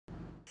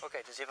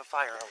Okay, does he have a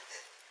firearm?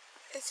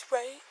 It's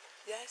right,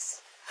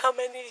 yes. How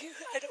many?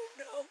 I don't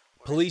know.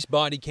 Police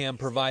body cam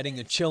providing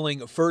a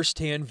chilling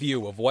first-hand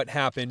view of what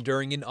happened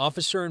during an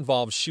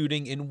officer-involved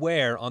shooting in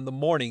Weare on the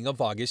morning of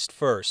August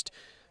 1st.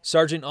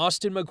 Sergeant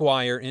Austin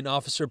McGuire and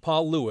Officer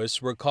Paul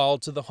Lewis were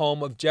called to the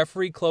home of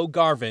Jeffrey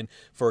Garvin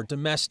for a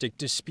domestic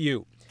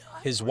dispute.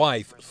 His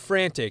wife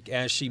frantic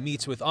as she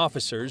meets with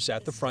officers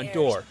at the front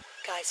door.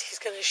 Guys, he's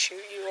going to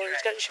shoot you or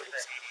he's going to shoot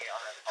us.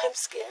 I'm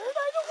scared.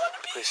 I don't want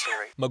to be Please stay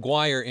right.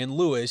 McGuire and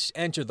Lewis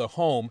enter the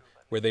home,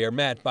 where they are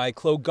met by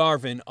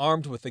Garvin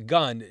armed with a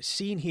gun,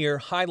 seen here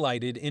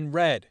highlighted in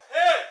red.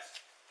 Hands!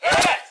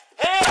 Hands!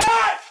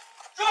 Hands!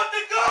 Drop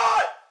the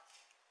gun!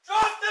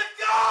 Drop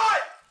the gun!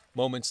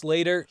 Moments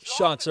later,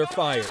 shots are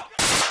fired.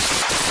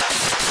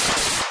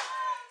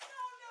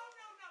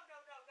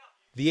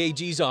 The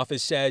AG's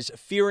office says,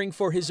 fearing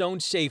for his own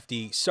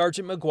safety,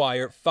 Sergeant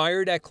McGuire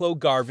fired at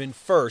Garvin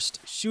first,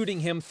 shooting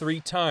him 3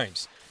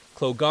 times.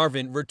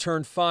 Garvin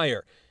returned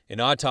fire. An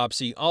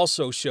autopsy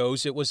also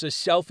shows it was a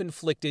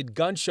self-inflicted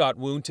gunshot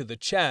wound to the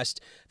chest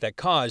that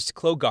caused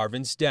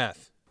Garvin's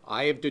death.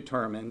 I have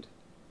determined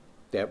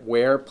that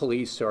Weare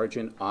Police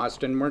Sergeant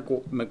Austin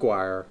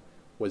McGuire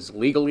was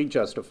legally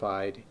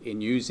justified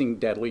in using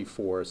deadly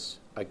force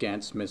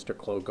against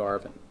Mr.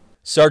 Garvin.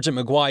 Sergeant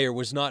McGuire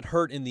was not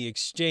hurt in the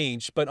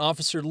exchange, but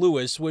Officer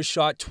Lewis was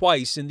shot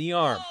twice in the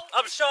arm.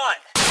 I'm shot!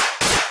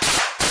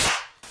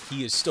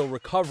 He is still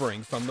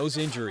recovering from those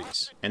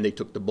injuries. And they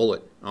took the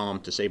bullet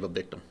to save a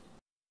victim.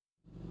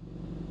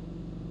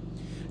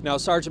 Now,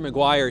 Sergeant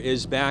McGuire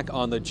is back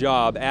on the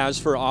job. As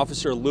for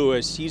Officer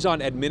Lewis, he's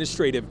on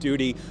administrative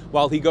duty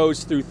while he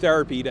goes through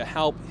therapy to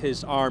help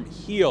his arm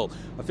heal.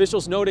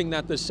 Officials noting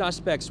that the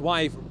suspect's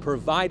wife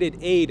provided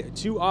aid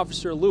to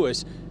Officer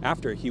Lewis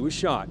after he was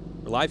shot.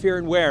 We're live here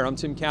in Weare. I'm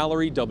Tim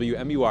Callery,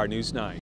 WMUR News 9.